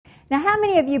Now, how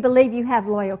many of you believe you have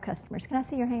loyal customers? Can I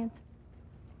see your hands?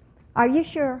 Are you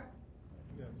sure?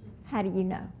 Yes. How do you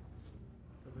know?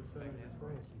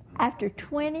 After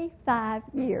 25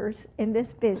 years in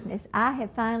this business, I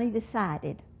have finally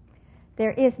decided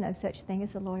there is no such thing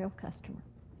as a loyal customer.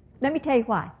 Let me tell you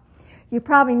why. You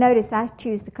probably noticed I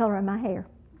choose the color of my hair.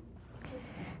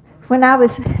 When I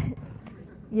was,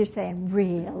 you're saying,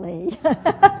 really?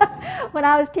 When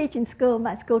I was teaching school,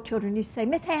 my school children used to say,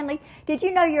 Miss Hanley, did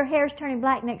you know your hair's turning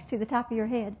black next to the top of your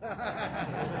head?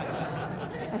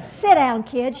 Sit down,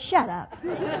 kids. Shut up.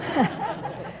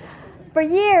 For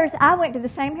years, I went to the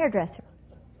same hairdresser.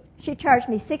 She charged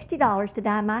me $60 to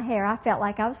dye my hair. I felt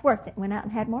like I was worth it. Went out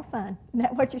and had more fun. Isn't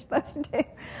that what you're supposed to do?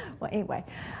 Well, anyway,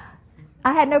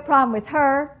 I had no problem with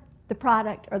her, the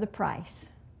product, or the price.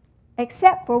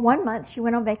 Except for 1 month she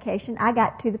went on vacation. I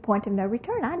got to the point of no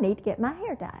return. I need to get my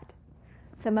hair dyed.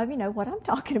 Some of you know what I'm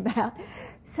talking about.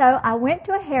 So I went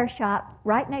to a hair shop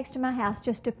right next to my house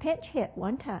just to pinch hit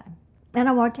one time. And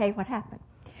I want to tell you what happened.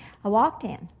 I walked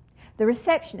in. The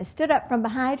receptionist stood up from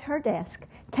behind her desk,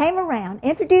 came around,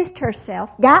 introduced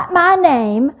herself, got my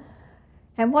name,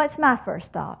 and what's my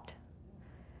first thought?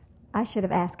 I should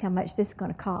have asked how much this is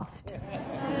going to cost.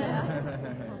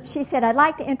 She said, I'd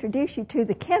like to introduce you to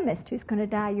the chemist who's going to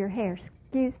dye your hair.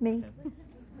 Excuse me?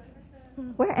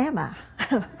 Where am I?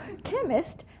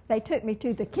 Chemist? They took me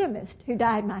to the chemist who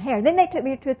dyed my hair. Then they took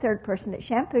me to a third person that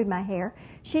shampooed my hair.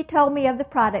 She told me of the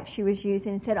product she was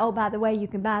using and said, oh, by the way, you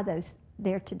can buy those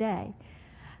there today.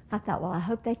 I thought, well, I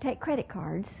hope they take credit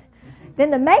cards.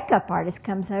 Then the makeup artist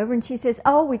comes over and she says,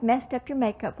 oh, we've messed up your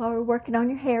makeup while we're working on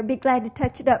your hair. Be glad to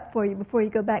touch it up for you before you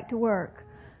go back to work.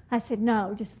 I said,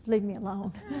 no, just leave me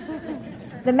alone.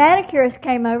 The manicurist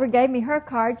came over, gave me her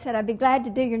card, said I'd be glad to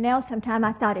do your nails sometime.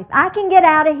 I thought, if I can get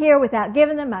out of here without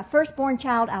giving them my firstborn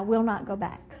child, I will not go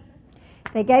back.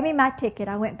 They gave me my ticket.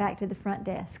 I went back to the front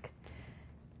desk.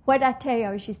 What did I tell you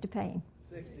I was used to paying?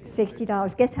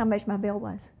 $60. Guess how much my bill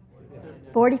was?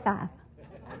 $45.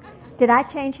 Did I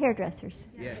change hairdressers?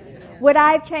 Yes. Would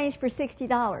I have changed for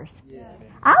 $60? Yes.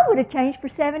 I would have changed for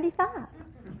 $75.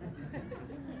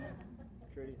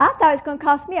 I thought it was going to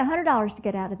cost me $100 to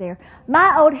get out of there.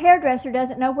 My old hairdresser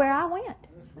doesn't know where I went.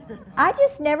 I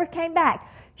just never came back.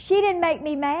 She didn't make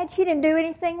me mad. She didn't do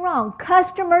anything wrong.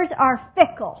 Customers are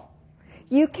fickle.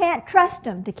 You can't trust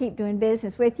them to keep doing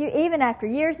business with you. Even after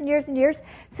years and years and years,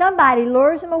 somebody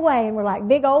lures them away and we're like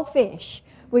big old fish.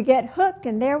 We get hooked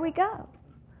and there we go.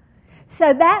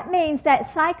 So that means that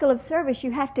cycle of service, you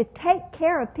have to take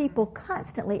care of people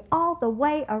constantly all the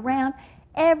way around.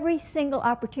 Every single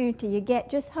opportunity you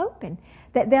get, just hoping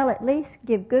that they'll at least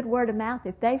give good word of mouth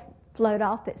if they float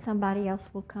off that somebody else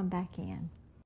will come back in.